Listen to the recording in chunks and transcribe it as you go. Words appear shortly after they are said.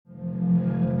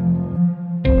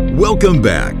Welcome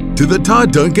back to the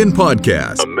Todd Duncan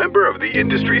Podcast, a member of the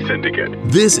Industry Syndicate.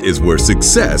 This is where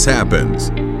success happens.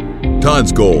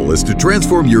 Todd's goal is to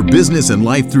transform your business and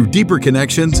life through deeper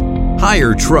connections,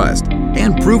 higher trust,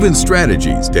 and proven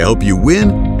strategies to help you win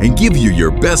and give you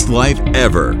your best life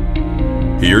ever.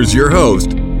 Here's your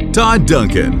host, Todd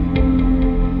Duncan.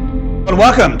 Well,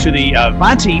 welcome to the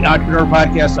Avanti Entrepreneur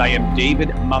Podcast. I am David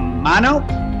Mamano,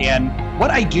 and what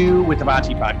I do with the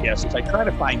Avanti Podcast is I try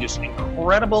to find just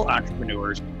incredible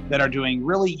entrepreneurs that are doing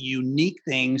really unique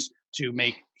things to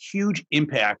make huge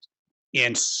impact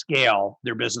and scale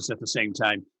their business at the same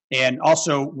time. And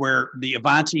also where the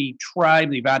Avanti tribe,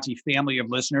 the Avanti family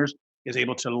of listeners is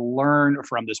able to learn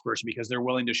from this person because they're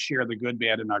willing to share the good,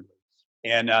 bad, and ugly.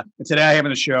 And today I have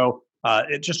on the show,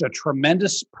 it's just a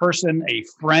tremendous person, a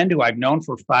friend who I've known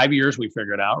for 5 years, we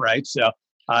figured out, right? So,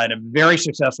 and a very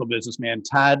successful businessman,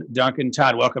 Todd Duncan.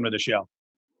 Todd, welcome to the show.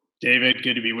 David,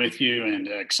 good to be with you and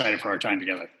excited for our time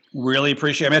together. Really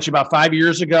appreciate it. I met you about 5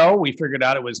 years ago. We figured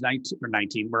out it was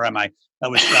 19, where am I?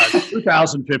 That was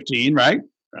 2015, right?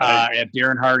 At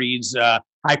Darren Hardy's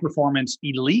High Performance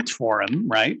Elite Forum,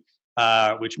 right?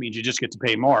 Which means you just get to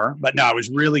pay more. But no, it was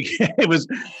really,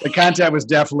 the content was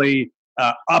definitely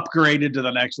upgraded to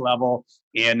the next level.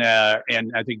 And I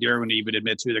think Darren would even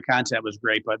admit too, the content was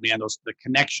great, but man, the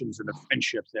connections and the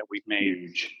friendships that we've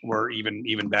made were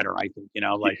even better. I think,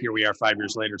 like here we are 5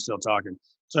 years later, still talking.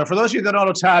 So for those of you that don't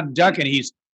know Todd Duncan,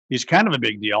 he's kind of a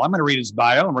big deal. I'm going to read his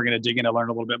bio and we're going to dig in and learn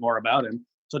a little bit more about him.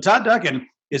 So Todd Duncan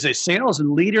is a sales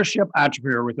and leadership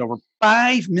entrepreneur with over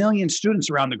 5 million students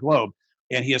around the globe.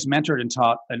 And he has mentored and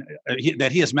taught,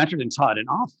 in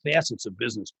all facets of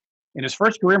business. In his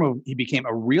first career move, he became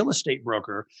a real estate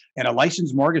broker and a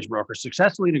licensed mortgage broker,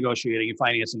 successfully negotiating and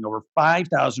financing over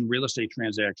 5,000 real estate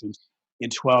transactions in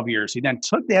 12 years. He then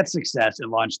took that success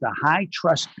and launched the High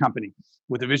Trust Company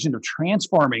with a vision of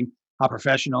transforming how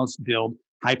professionals build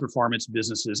high-performance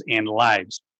businesses and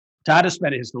lives. Todd has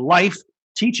spent his life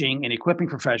teaching and equipping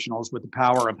professionals with the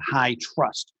power of high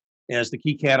trust as the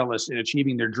key catalyst in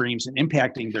achieving their dreams and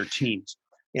impacting their teams.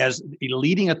 As a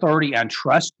leading authority on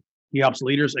trust, he helps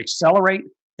leaders accelerate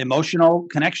emotional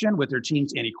connection with their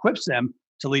teams and equips them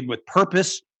to lead with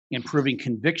purpose, improving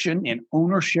conviction and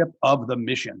ownership of the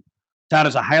mission. Todd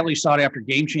is a highly sought-after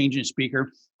game-changing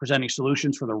speaker, presenting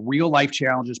solutions for the real-life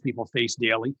challenges people face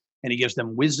daily, and he gives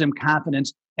them wisdom,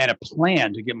 confidence, and a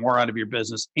plan to get more out of your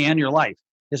business and your life.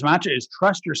 His mantra is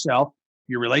trust yourself,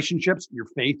 your relationships, your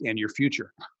faith, and your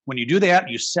future. When you do that,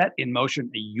 you set in motion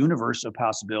a universe of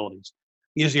possibilities.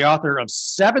 He is the author of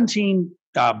 17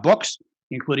 books,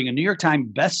 including a New York Times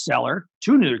bestseller,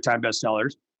 2 New York Times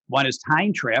bestsellers. One is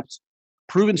Time Traps,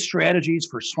 Proven Strategies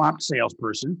for Swamped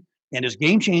Salesperson, and his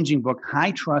game-changing book,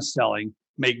 High Trust Selling,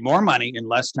 Make More Money in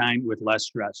Less Time with Less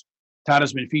Stress. Todd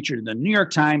has been featured in the New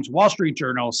York Times, Wall Street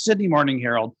Journal, Sydney Morning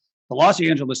Herald, the Los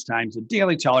Angeles Times, the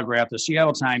Daily Telegraph, the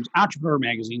Seattle Times, Entrepreneur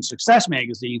Magazine, Success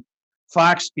Magazine,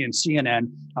 Fox, and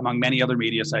CNN, among many other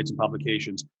media sites and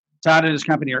publications. Todd and his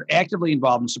company are actively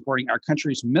involved in supporting our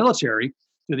country's military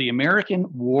through the American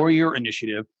Warrior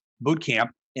Initiative, Boot Camp,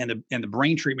 and the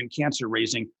Brain Treatment Cancer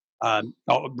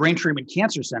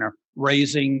Center,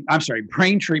 raising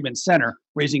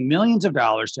millions of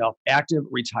dollars to help active,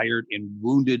 retired, and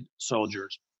wounded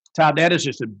soldiers. Todd, that is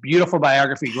just a beautiful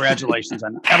biography. Congratulations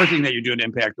on everything that you're doing to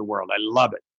impact the world. I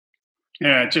love it.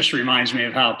 Yeah, it just reminds me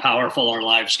of how powerful our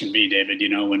lives can be, David,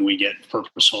 when we get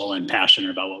purposeful and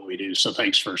passionate about what we do. So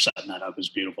thanks for setting that up. It's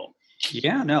beautiful.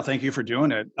 Yeah, no, thank you for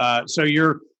doing it. So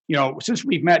you're, since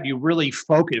we've met, you really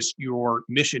focused your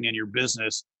mission in your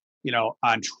business,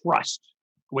 on trust,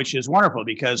 which is wonderful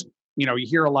because, you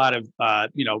hear a lot of,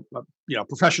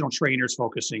 professional trainers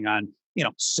focusing on,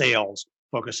 sales,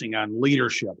 focusing on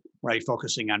leadership, right?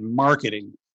 Focusing on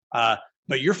marketing,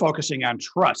 but you're focusing on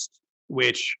trust,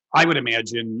 which I would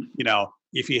imagine,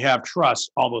 if you have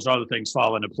trust, all those other things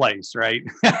fall into place, right?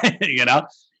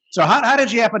 So how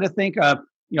did you happen to think of,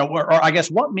 or I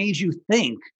guess what made you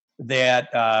think that,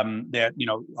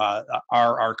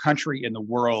 our country and the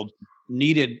world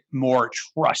needed more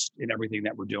trust in everything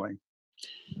that we're doing?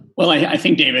 Well, I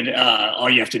think, David, all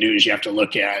you have to do is you have to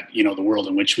look at, the world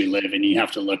in which we live, and you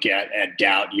have to look at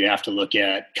doubt. You have to look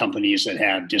at companies that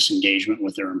have disengagement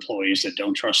with their employees, that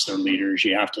don't trust their leaders.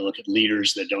 You have to look at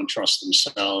leaders that don't trust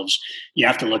themselves. You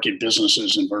have to look at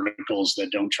businesses and verticals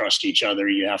that don't trust each other.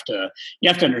 You have to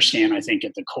understand, I think,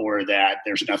 at the core that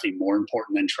there's nothing more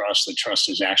important than trust. That trust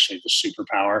is actually the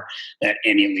superpower that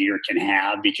any leader can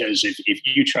have, because if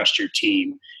you trust your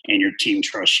team and your team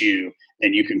trusts you,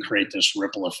 then you can create this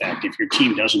ripple effect. If your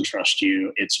team doesn't trust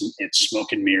you, it's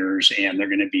smoke and mirrors, and they're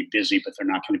going to be busy, but they're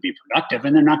not going to be productive,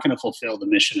 and they're not going to fulfill the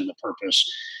mission and the purpose,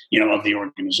 of the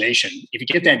organization. If you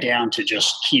get that down to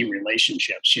just key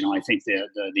relationships, I think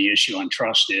the issue on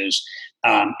trust is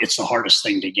it's the hardest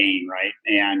thing to gain, right?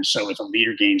 And so if a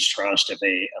leader gains trust, if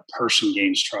a person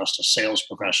gains trust, a sales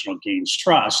professional gains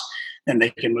trust, then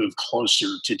they can move closer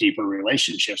to deeper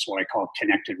relationships, what I call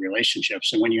connected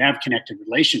relationships. And when you have connected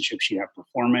relationships, you have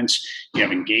performance, you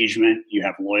have engagement, you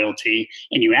have loyalty,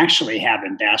 and you actually have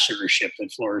ambassadorship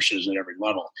that flourishes at every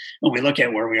level. When we look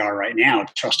at where we are right now,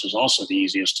 trust is also the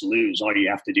easiest to lose. All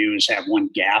you have to do is have one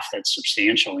gaffe that's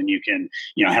substantial, and you can,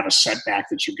 have a setback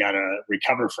that you've got to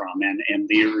recover from. And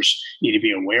leaders need to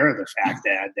be aware of the fact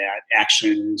that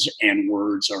actions and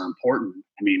words are important.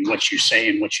 I mean, what you say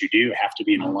and what you do have to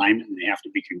be in alignment, and they have to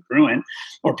be congruent,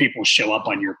 or people show up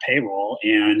on your payroll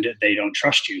and they don't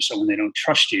trust you. So when they don't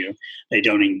trust you, they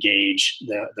don't engage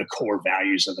the core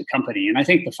values of the company. And I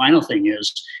think the final thing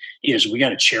is we got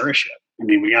to cherish it. I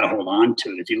mean, we got to hold on to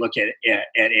it. If you look at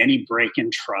any break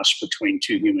in trust between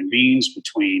two human beings,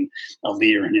 between a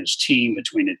leader and his team,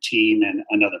 between a team and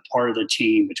another part of the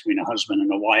team, between a husband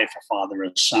and a wife, a father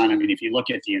and a son, I mean, if you look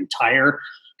at the entire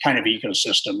kind of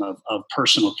ecosystem of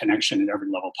personal connection at every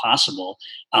level possible,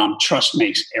 trust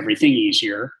makes everything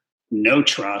easier. No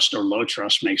trust or low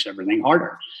trust makes everything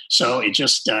harder. So it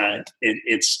just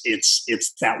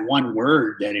it's that one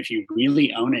word that if you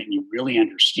really own it and you really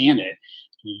understand it,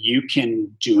 you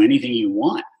can do anything you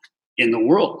want in the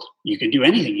world. You can do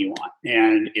anything you want,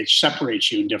 and it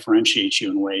separates you and differentiates you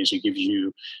in ways. It gives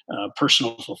you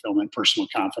personal fulfillment, personal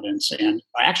confidence, and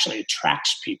actually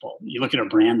attracts people. You look at a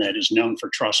brand that is known for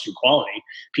trust and quality,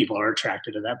 people are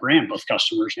attracted to that brand, both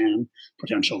customers and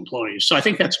potential employees. So I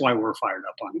think that's why we're fired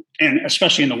up on it. And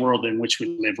especially in the world in which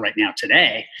we live right now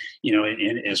today,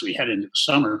 and as we head into the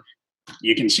summer,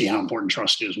 you can see how important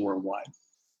trust is worldwide.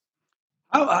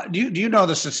 Do you know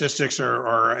the statistics, or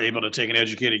are able to take an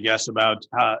educated guess about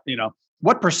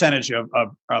what percentage of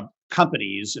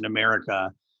companies in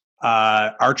America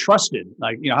are trusted?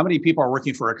 Like, how many people are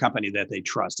working for a company that they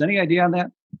trust? Any idea on that?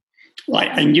 Well, I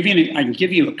can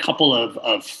give you a couple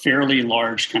of fairly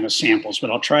large kind of samples,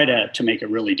 but I'll try to make it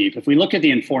really deep. If we look at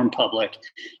the informed public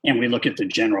and we look at the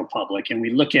general public and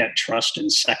we look at trust in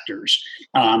sectors,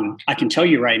 I can tell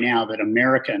you right now that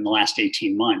America in the last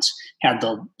 18 months had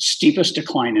the steepest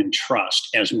decline in trust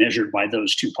as measured by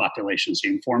those two populations, the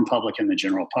informed public and the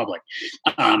general public.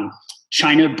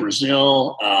 China,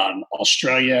 Brazil,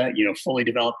 Australia, fully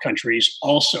developed countries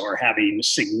also are having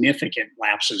significant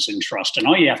lapses in trust. And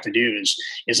all you have to do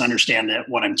is understand that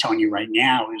what I'm telling you right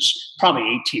now is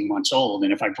probably 18 months old.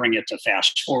 And if I bring it to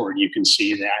fast forward, you can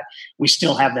see that we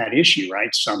still have that issue,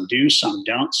 right? Some do, some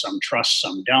don't, some trust,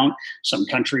 some don't. Some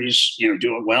countries, do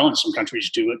it well, and some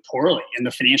countries do it poorly. In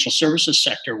the financial services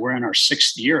sector, we're in our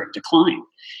 6th year of decline.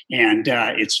 And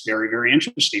it's very, very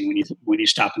interesting when you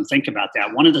stop and think about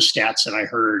that. One of the stats that I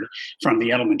heard from the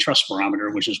Edelman Trust Barometer,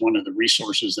 which is one of the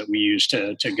resources that we use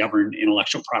to govern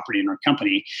intellectual property in our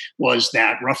company, was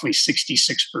that roughly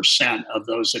 66% of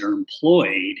those that are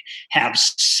employed have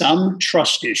some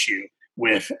trust issue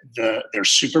with their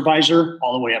supervisor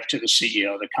all the way up to the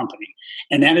CEO of the company.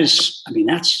 And that's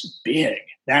big.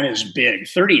 That is big.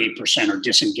 38% are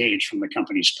disengaged from the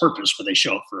company's purpose, but they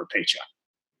show up for a paycheck.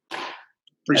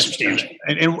 Pretty substantial.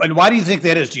 And why do you think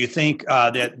that is? Do you think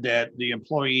that the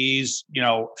employees,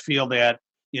 feel that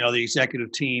the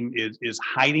executive team is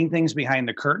hiding things behind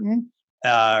the curtain,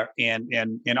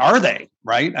 and are they,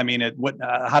 right? I mean,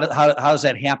 how is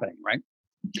that happening, right?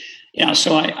 Yeah.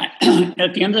 So I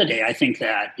at the end of the day, I think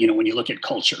that when you look at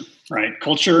culture, right?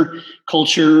 Culture,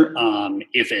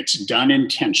 if it's done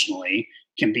intentionally,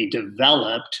 can be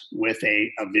developed with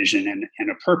a vision and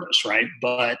a purpose, right?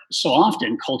 But so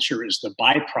often culture is the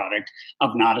byproduct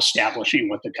of not establishing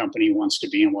what the company wants to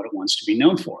be and what it wants to be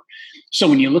known for. So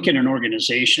when you look at an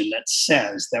organization that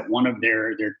says that one of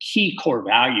their key core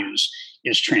values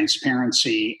is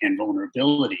transparency and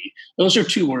vulnerability, those are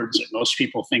two words that most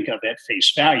people think of at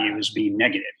face value as being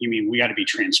negative. You mean we got to be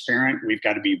transparent, we've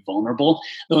got to be vulnerable.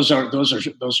 Those are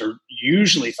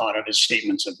usually thought of as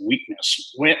statements of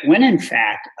weakness, when in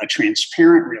fact a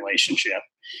transparent relationship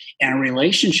and a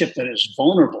relationship that is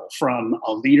vulnerable from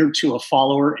a leader to a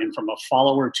follower and from a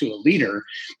follower to a leader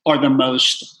are the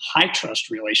most high trust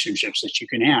relationships that you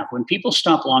can have. When people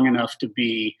stop long enough to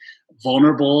be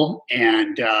vulnerable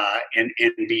and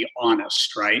be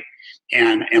honest, right?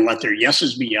 And let their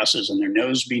yeses be yeses and their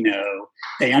nos be no,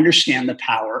 they understand the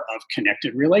power of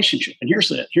connected relationship. And here's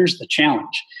the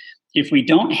challenge. If we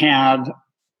don't have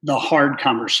the hard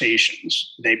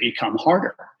conversations, they become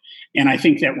harder. And I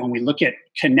think that when we look at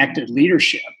connected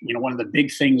leadership, one of the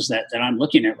big things that I'm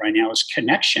looking at right now is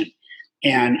connection.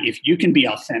 And if you can be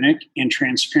authentic and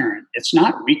transparent, it's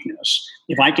not weakness.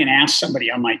 If I can ask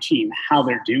somebody on my team how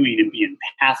they're doing and be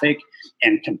empathic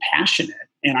and compassionate,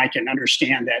 and I can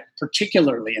understand that,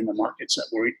 particularly in the markets that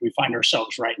we find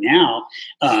ourselves right now,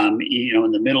 in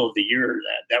the middle of the year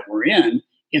that we're in,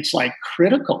 it's like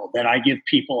critical that I give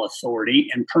people authority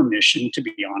and permission to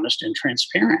be honest and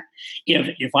transparent.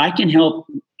 If I can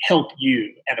help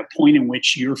you at a point in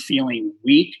which you're feeling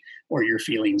weak, or you're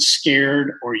feeling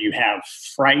scared, or you have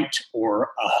fright, or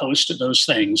a host of those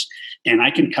things, and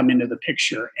I can come into the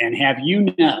picture and have you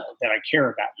know that I care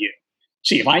about you.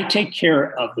 See, if I take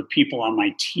care of the people on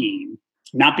my team,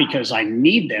 not because I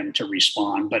need them to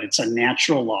respond, but it's a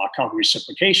natural law called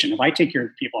reciprocation. If I take care of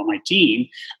the people on my team,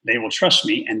 they will trust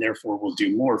me and therefore will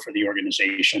do more for the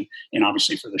organization and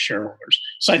obviously for the shareholders.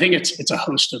 So I think it's a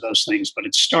host of those things, but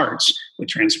it starts with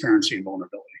transparency and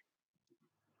vulnerability.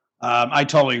 I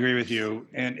totally agree with you.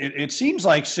 And it seems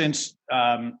like since,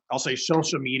 I'll say,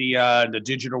 social media, the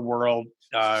digital world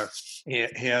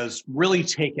it has really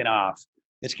taken off,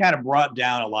 it's kind of brought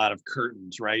down a lot of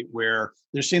curtains, right? Where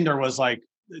there used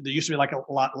to be like a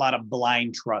lot of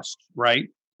blind trust, right?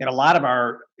 And a lot of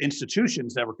our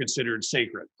institutions that were considered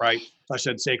sacred, right? If I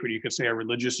said sacred, you could say our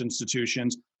religious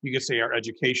institutions, you could say our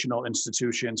educational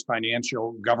institutions,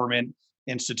 financial, government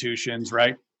institutions,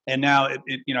 right? And now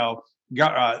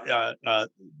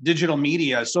digital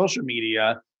media, social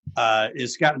media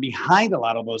has gotten behind a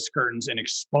lot of those curtains and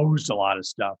exposed a lot of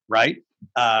stuff, right?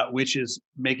 Which is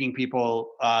making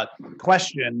people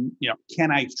question,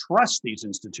 can I trust these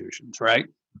institutions, right?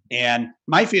 And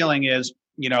my feeling is,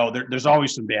 there's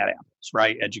always some bad apples,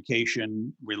 right?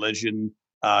 Education, religion,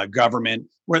 government,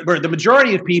 where the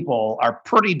majority of people are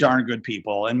pretty darn good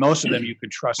people, and most of them you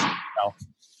could trust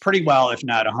pretty well, if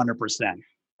not 100%.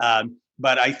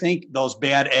 But I think those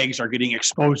bad eggs are getting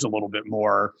exposed a little bit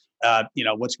more,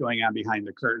 what's going on behind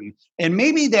the curtain. And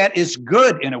maybe that is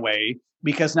good in a way,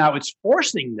 because now it's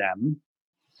forcing them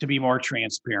to be more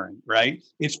transparent, right?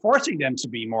 It's forcing them to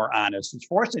be more honest. It's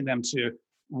forcing them to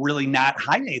really not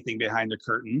hide anything behind the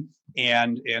curtain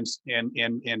and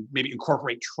maybe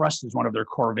incorporate trust as one of their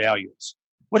core values.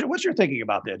 What's your thinking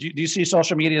about that? Do you see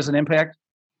social media as an impact?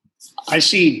 I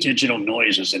see digital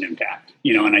noise as an impact,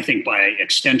 and I think by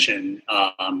extension,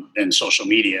 then social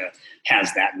media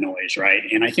has that noise, right?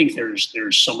 And I think there's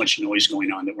so much noise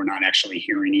going on that we're not actually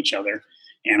hearing each other.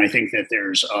 And I think that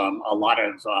there's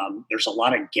a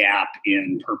lot of gap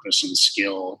in purpose and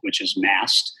skill, which is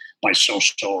masked by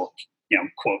social,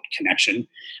 quote, connection.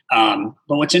 But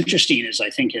what's interesting is I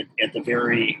think at the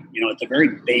very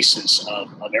basis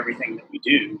of everything that we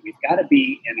do, we've got to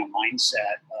be in a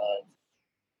mindset of,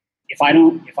 if I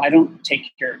don't take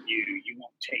care of you, you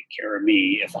won't take care of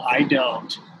me. If I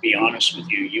don't be honest with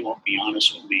you, you won't be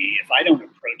honest with me. If I don't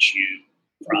approach you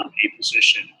from a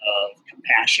position of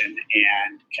compassion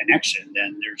and connection,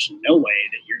 then there's no way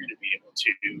that you're going to be able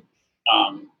to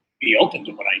be open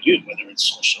to what I do, whether it's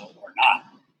social or not.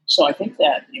 So I think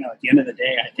that, at the end of the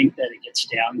day, I think that it gets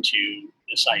down to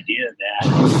this idea that,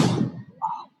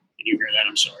 can you hear that?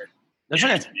 I'm sorry. That's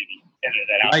okay. Maybe edit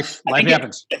that out. Life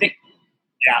happens.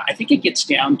 I think it gets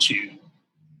down to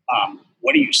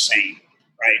what are you saying,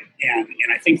 right? And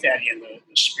I think that in the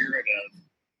spirit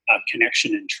of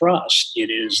connection and trust, it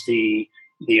is the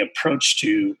approach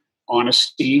to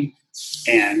honesty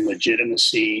and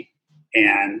legitimacy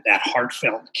and that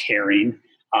heartfelt caring.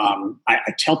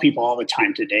 I tell people all the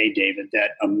time today, David,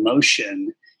 that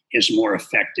emotion is more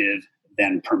effective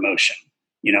than promotion.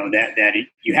 That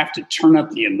you have to turn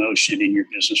up the emotion in your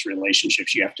business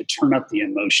relationships. You have to turn up the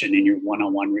emotion in your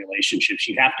one-on-one relationships.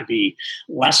 You have to be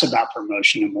less about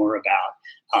promotion and more about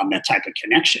that type of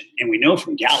connection. And we know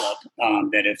from Gallup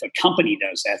that if a company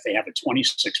does that, they have a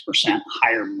 26%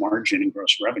 higher margin in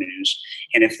gross revenues.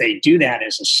 And if they do that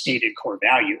as a stated core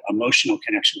value, emotional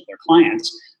connection with their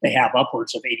clients, they have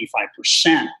upwards of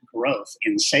 85% growth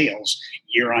in sales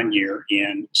year on year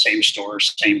in same store,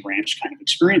 same branch kind of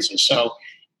experiences. So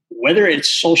whether it's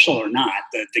social or not,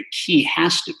 the key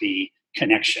has to be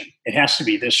connection. It has to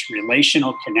be this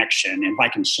relational connection. And if I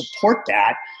can support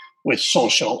that with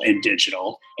social and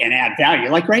digital and add value,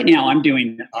 like right now, I'm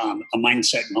doing a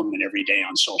mindset moment every day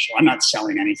on social. I'm not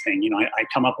selling anything. I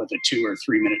come up with a 2 or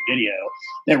 3 minute video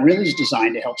that really is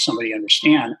designed to help somebody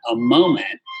understand a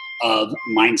moment of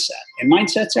mindset. And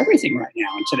mindset's everything right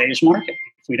now in today's market.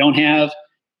 If we don't have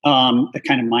the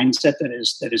kind of mindset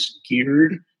that is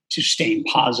geared to staying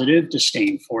positive, to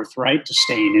staying forthright, to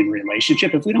staying in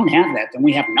relationship, if we don't have that, then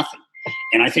we have nothing.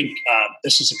 And I think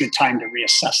this is a good time to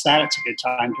reassess that. It's a good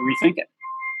time to rethink it.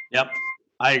 Yep,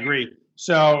 I agree.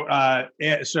 So,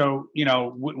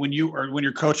 when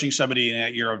you're coaching somebody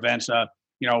at your events,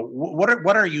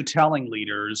 what are you telling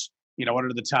leaders? What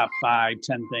are the top 5,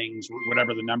 10 things,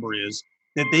 whatever the number is,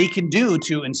 that they can do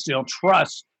to instill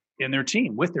trust in their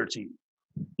team, with their team?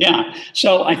 Yeah.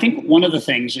 So I think one of the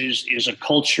things is a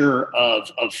culture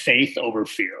of faith over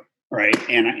fear, right?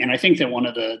 And I think that one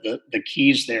of the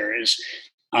keys there is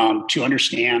to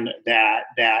understand that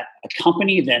a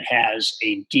company that has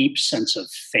a deep sense of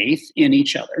faith in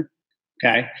each other,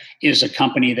 okay, is a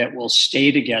company that will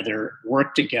stay together,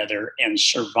 work together, and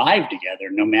survive together,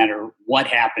 no matter what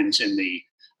happens in the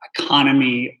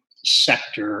economy,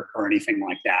 sector, or anything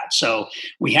like that. So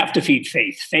we have to feed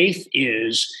faith. Faith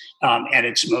is, at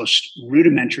its most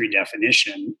rudimentary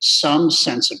definition, some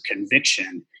sense of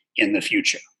conviction in the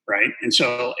future. Right. And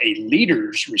so a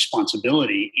leader's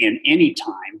responsibility in any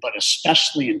time, but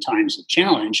especially in times of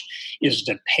challenge, is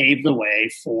to pave the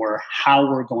way for how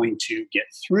we're going to get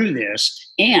through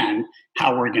this and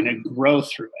how we're going to grow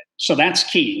through it. So that's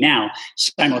key. Now,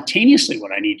 simultaneously,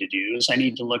 what I need to do is I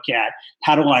need to look at,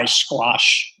 how do I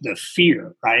squash the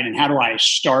fear, right? And how do I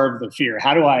starve the fear?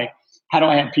 How do I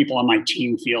have people on my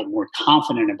team feel more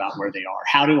confident about where they are?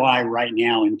 How do I, right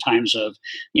now, in times of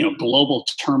global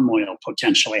turmoil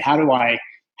potentially, how do I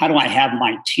have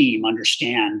my team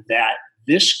understand that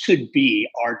this could be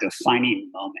our defining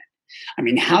moment? I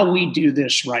mean, how we do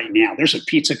this right now. There's a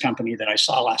pizza company that I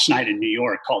saw last night in New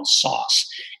York called Sauce,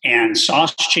 and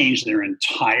Sauce changed their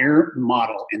entire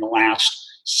model in the last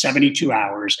 72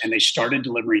 hours, and they started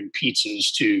delivering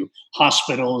pizzas to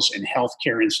hospitals and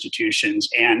healthcare institutions,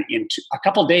 and in a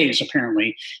couple of days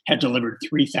apparently had delivered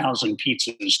 3,000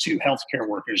 pizzas to healthcare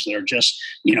workers that are just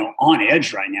on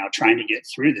edge right now trying to get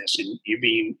through this. And you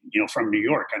being from New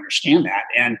York, understand that.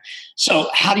 And so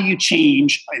how do you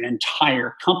change an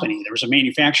entire company? There was a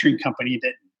manufacturing company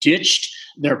that ditched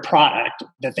their product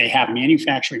that they have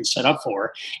manufacturing set up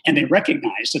for, and they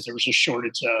recognized that there was a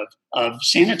shortage of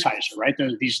sanitizer, right?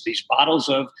 These bottles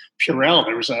of Purell,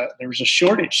 there was a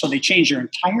shortage. So they changed their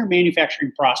entire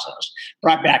manufacturing process,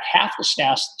 brought back half the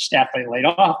staff they laid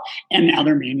off, and now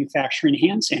they're manufacturing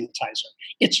hand sanitizer.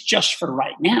 It's just for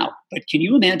right now. But can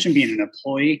you imagine being an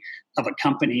employee of a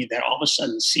company that all of a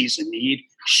sudden sees a need,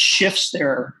 shifts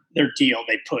their deal?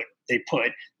 They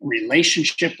put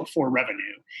relationship before revenue,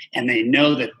 and they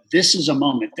know that this is a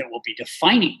moment that will be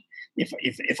defining.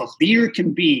 If a leader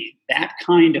can be that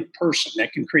kind of person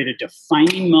that can create a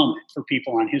defining moment for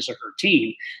people on his or her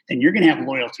team, then you're going to have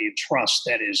loyalty and trust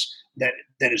that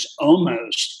is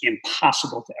almost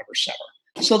impossible to ever sever.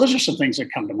 So those are some things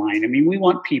that come to mind. I mean, we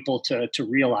want people to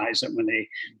realize that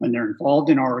when they're involved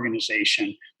in our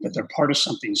organization, that they're part of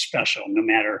something special, no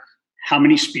matter how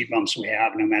many speed bumps we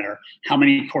have, no matter how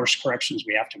many course corrections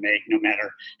we have to make, no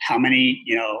matter how many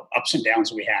ups and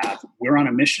downs we have. We're on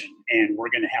a mission, and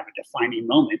we're going to have a defining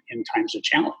moment in times of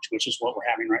challenge, which is what we're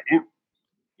having right now.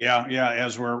 Yeah.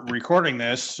 As we're recording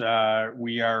this,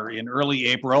 we are in early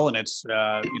April, and it's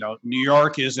New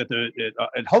York is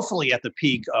hopefully at the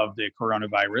peak of the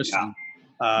coronavirus,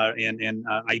 and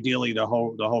ideally the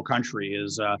whole country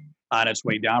is on its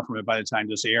way down from it by the time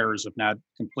this airs, if not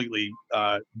completely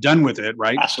done with it,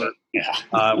 right?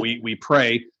 Yeah. We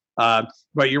pray.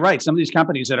 But you're right. Some of these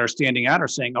companies that are standing out are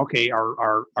saying, okay,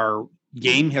 our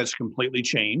game has completely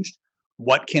changed.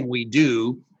 What can we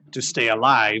do to stay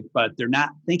alive? But they're not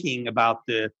thinking about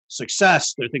the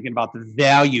success. They're thinking about the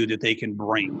value that they can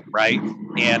bring, right?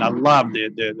 And I love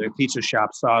the pizza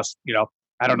shop Sauce.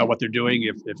 I don't know what they're doing.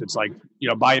 If it's like,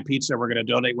 buy a pizza, we're going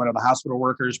to donate one to the hospital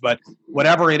workers, but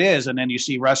whatever it is. And then you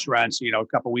see restaurants, a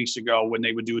couple of weeks ago when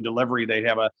they would do a delivery, they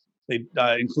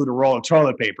include a roll of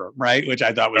toilet paper, right? Which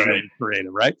I thought was really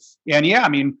creative, right? And yeah, I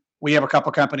mean, we have a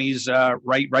couple companies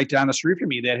right down the street from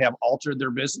me that have altered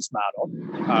their business model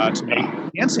to make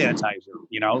hand sanitizer.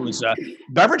 It was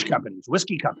beverage companies,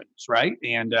 whiskey companies, right?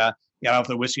 And I don't know if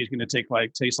the whiskey is going to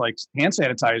taste like hand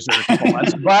sanitizer in a couple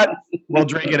months, but we'll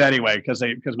drink it anyway because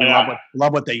we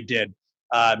love what they did.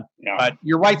 But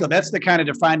you're right, though. That's the kind of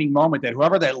defining moment that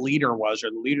whoever that leader was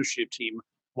or the leadership team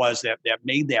was that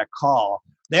made that call.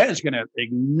 That is going to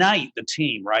ignite the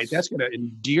team, right? That's going to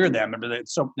endear them. And they're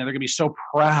going to be so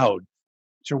proud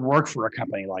to work for a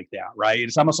company like that, right?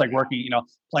 It's almost like working,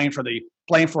 playing for the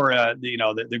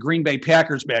Green Bay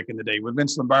Packers back in the day with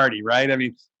Vince Lombardi, right? I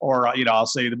mean, or I'll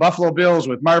say the Buffalo Bills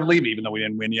with Marv Levy, even though we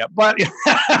didn't win yet. But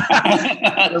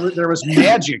there was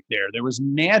magic there. There was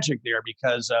magic there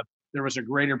because there was a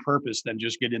greater purpose than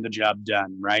just getting the job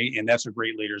done, right? And that's what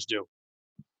great leaders do.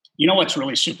 What's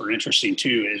really super interesting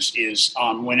too is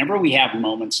whenever we have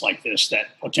moments like this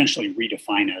that potentially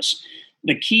redefine us,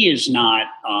 the key is not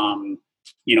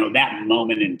that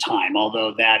moment in time,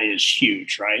 although that is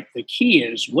huge, right? The key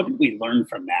is, what did we learn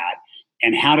from that?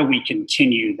 And how do we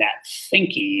continue that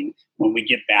thinking when we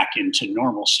get back into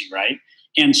normalcy, right?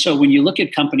 And so when you look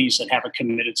at companies that have a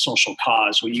committed social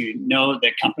cause, when you know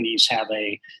that companies have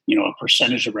a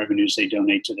percentage of revenues they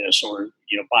donate to this, or,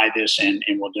 buy this and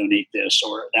we'll donate this,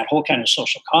 or that whole kind of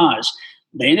social cause,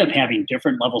 they end up having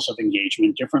different levels of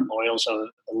engagement, different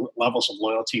levels of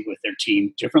loyalty with their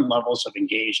team, different levels of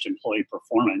engaged employee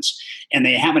performance. And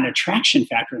they have an attraction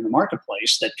factor in the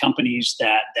marketplace that companies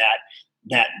that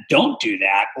don't do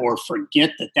that, or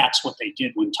forget that that's what they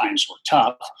did when times were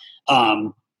tough,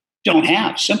 don't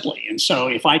have, simply. And so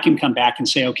if I can come back and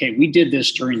say, okay, we did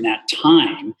this during that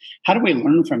time, how do we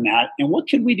learn from that? And what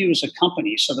could we do as a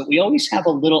company so that we always have a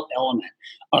little element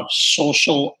of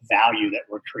social value that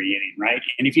we're creating, right?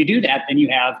 And if you do that, then you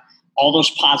have all those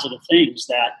positive things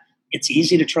that it's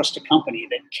easy to trust a company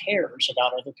that cares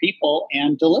about other people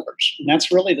and delivers. And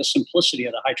that's really the simplicity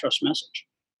of the high trust message.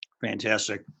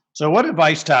 Fantastic. So what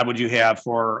advice, Todd, would you have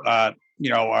for,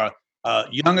 a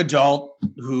young adult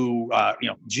who,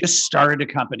 just started a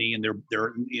company, and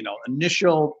their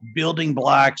initial building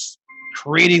blocks,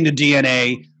 creating the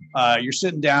DNA? You're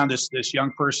sitting down, this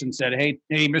young person said, hey,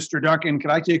 Mr. Duncan,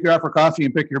 can I take you out for coffee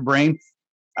and pick your brain?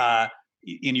 And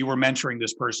you were mentoring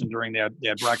this person during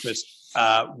that breakfast.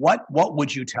 What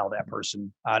would you tell that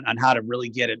person on how to really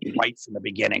get it right from the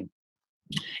beginning?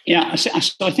 Yeah, so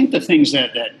I think the things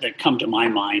that come to my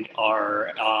mind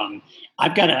are,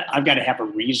 I've got to have a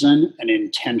reason, an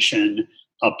intention,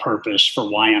 a purpose for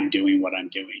why I'm doing what I'm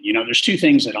doing. There's two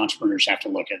things that entrepreneurs have to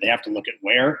look at. They have to look at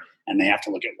where, and they have to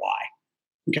look at why.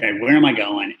 Okay, where am I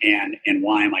going, and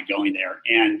why am I going there?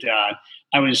 And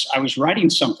I was writing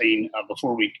something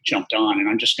before we jumped on, and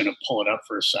I'm just going to pull it up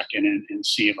for a second and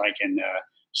see if I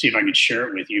can share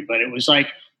it with you. But it was like,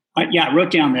 I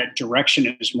wrote down that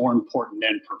direction is more important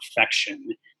than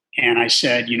perfection. And I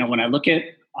said, when I look at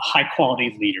high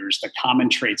quality leaders, the common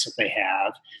traits that they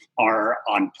have are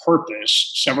on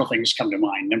purpose. Several things come to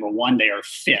mind. Number one, they are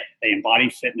fit. They embody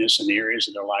fitness in the areas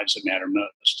of their lives that matter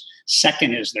most.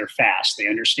 Second is they're fast. They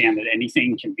understand that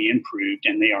anything can be improved,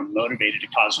 and they are motivated to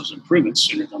cause those improvements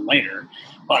sooner than later,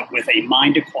 but with a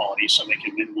mind to quality so they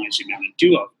can minimize the amount of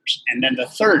do-overs. And then the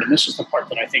third, and this is the part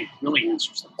that I think really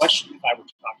answers the question, if I were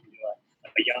talking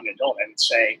to a young adult, I would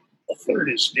say the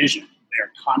third is vision.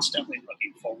 They're constantly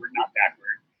looking forward, not backward.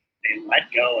 They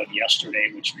let go of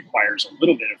yesterday, which requires a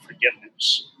little bit of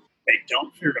forgiveness. They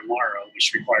don't fear tomorrow,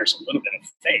 which requires a little bit of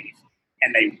faith.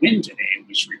 And they win today,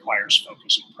 which requires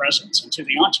focus and presence. And to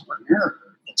the entrepreneur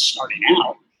that's starting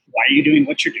out, why are you doing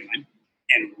what you're doing?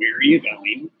 And where are you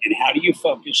going? And how do you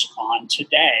focus on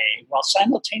today while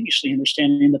simultaneously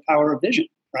understanding the power of vision,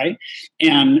 right?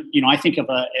 And, I think of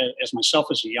as myself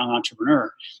as a young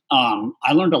entrepreneur,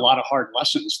 I learned a lot of hard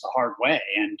lessons the hard way.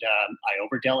 And I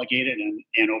over-delegated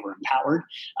and over-empowered.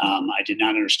 I did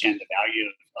not understand the value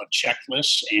of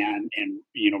checklists and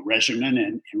regimen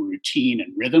and routine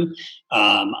and rhythm.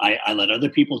 I let other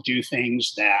people do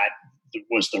things that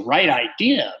was the right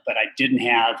idea, but I didn't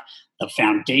have the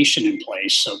foundation in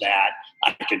place so that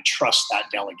I could trust that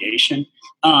delegation.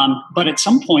 But at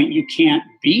some point, you can't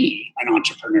be an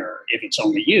entrepreneur if it's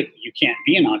only you. You can't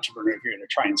be an entrepreneur if you're going to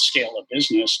try and scale a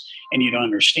business and you don't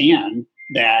understand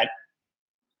that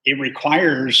it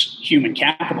requires human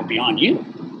capital beyond you.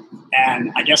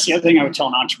 And I guess the other thing I would tell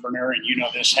an entrepreneur, and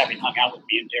this, having hung out with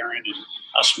me and Darren and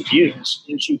us with you, is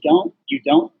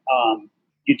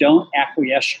you don't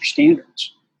acquiesce your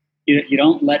standards. You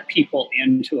don't let people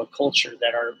into a culture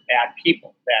that are bad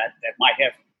people, that might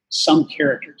have some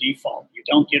character default. You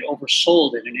don't get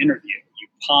oversold in an interview. You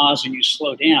pause and you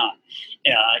slow down.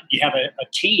 You have a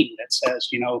team that says,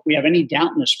 if we have any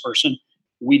doubt in this person,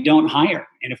 we don't hire.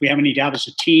 And if we have any doubt as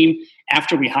a team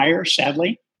after we hire,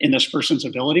 sadly, in this person's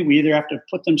ability, we either have to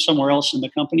put them somewhere else in the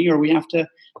company or we have to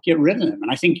get rid of them.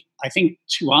 And I think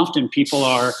too often people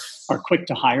are quick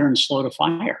to hire and slow to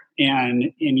fire.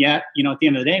 And yet, at the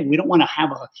end of the day, we don't want to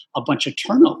have a bunch of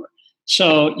turnover.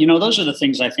 So, those are the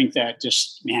things I think that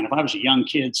just, man, if I was a young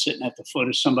kid sitting at the foot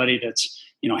of somebody that's,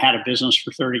 had a business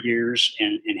for 30 years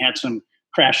and had some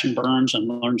crash and burns and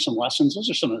learned some lessons, those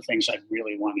are some of the things I'd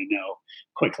really want to know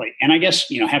quickly. And I guess,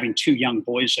 having two young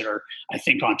boys that are, I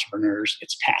think, entrepreneurs,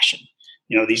 it's passion.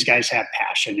 These guys have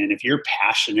passion. And if you're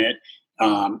passionate,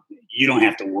 you don't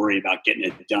have to worry about getting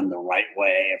it done the right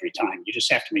way every time. You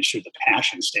just have to make sure the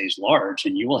passion stays large,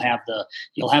 and you'll have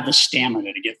the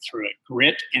stamina to get through it.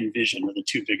 Grit and vision are the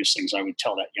two biggest things I would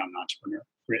tell that young entrepreneur.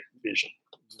 Grit and vision.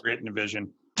 Grit and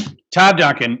vision. Todd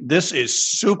Duncan, this is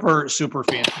super, super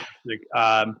fantastic.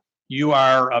 You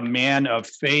are a man of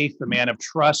faith, a man of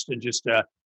trust, and just a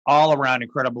all around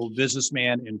incredible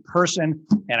businessman in person.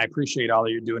 And I appreciate all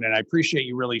that you're doing. And I appreciate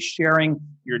you really sharing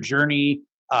your journey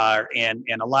and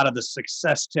a lot of the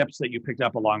success tips that you picked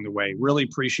up along the way. Really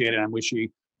appreciate it. I'm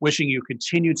wishing you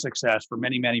continued success for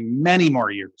many, many, many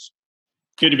more years.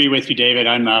 Good to be with you, David.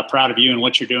 I'm proud of you and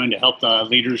what you're doing to help the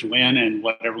leaders win, and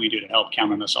whatever we do to help,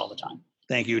 count on us all the time.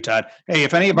 Thank you, Todd. Hey,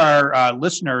 if any of our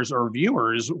listeners or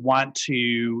viewers want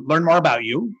to learn more about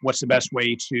you, what's the best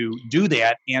way to do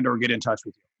that and or get in touch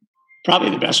with you? Probably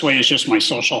the best way is just my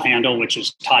social handle, which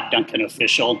is Todd Duncan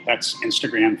Official. That's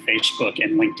Instagram, Facebook,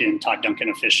 and LinkedIn, Todd Duncan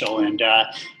Official. And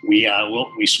we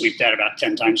sweep that about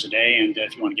 10 times a day. And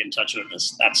if you want to get in touch with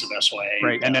us, that's the best way.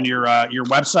 Great. And then your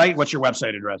website, what's your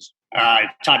website address?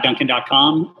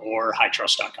 ToddDuncan.com or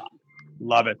HighTrust.com.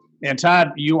 Love it. And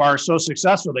Todd, you are so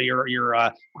successful that you're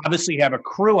obviously have a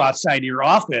crew outside your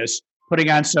office putting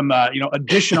on some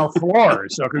additional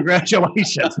floors. So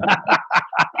congratulations.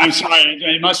 I'm sorry.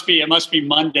 It must be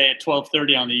Monday at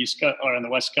 12:30 on the East Coast or on the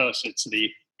West Coast. It's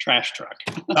the trash truck.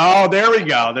 Oh, there we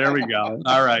go.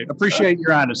 All right. Appreciate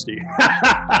your honesty.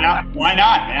 Yeah, why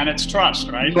not, man? It's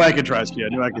trust, right? I can trust you.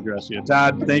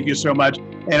 Todd, thank you so much.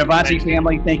 And Avanti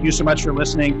family, thank you so much for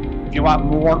listening. If you want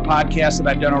more podcasts that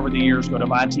I've done over the years, go to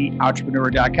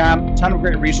AvantiEntrepreneur.com. A ton of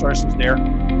great resources there.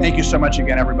 Thank you so much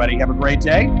again, everybody. Have a great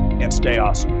day and stay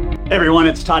awesome. Hey everyone,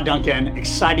 it's Todd Duncan.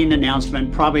 Exciting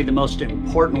announcement, probably the most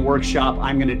important workshop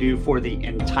I'm going to do for the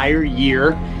entire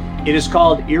year. It is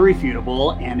called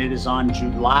Irrefutable, and it is on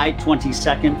July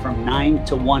 22nd from 9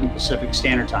 to 1 Pacific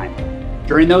Standard Time.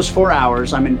 During those 4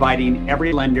 hours, I'm inviting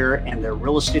every lender and their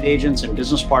real estate agents and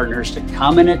business partners to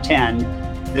come and attend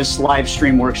this live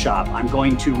stream workshop. I'm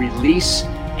going to release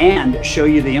and show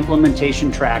you the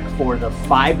implementation track for the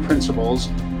 5 principles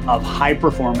of high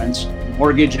performance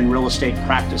mortgage and real estate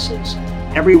practices.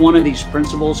 Every one of these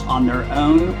principles on their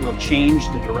own will change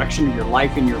the direction of your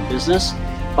life and your business,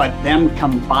 but them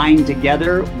combined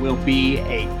together will be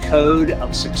a code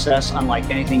of success unlike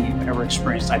anything you've ever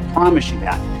experienced. I promise you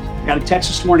that. I got a text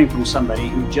this morning from somebody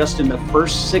who just in the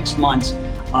first 6 months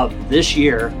of this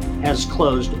year has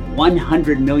closed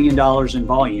 $100 million in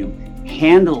volume,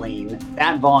 handling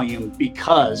that volume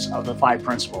because of the 5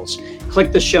 principles.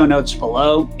 Click the show notes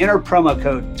below, enter promo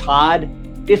code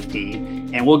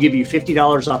TODD50, and we'll give you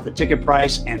 $50 off the ticket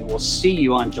price, and we'll see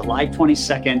you on July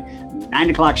 22nd, 9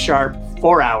 o'clock sharp,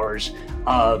 4 hours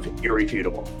of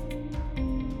Irrefutable.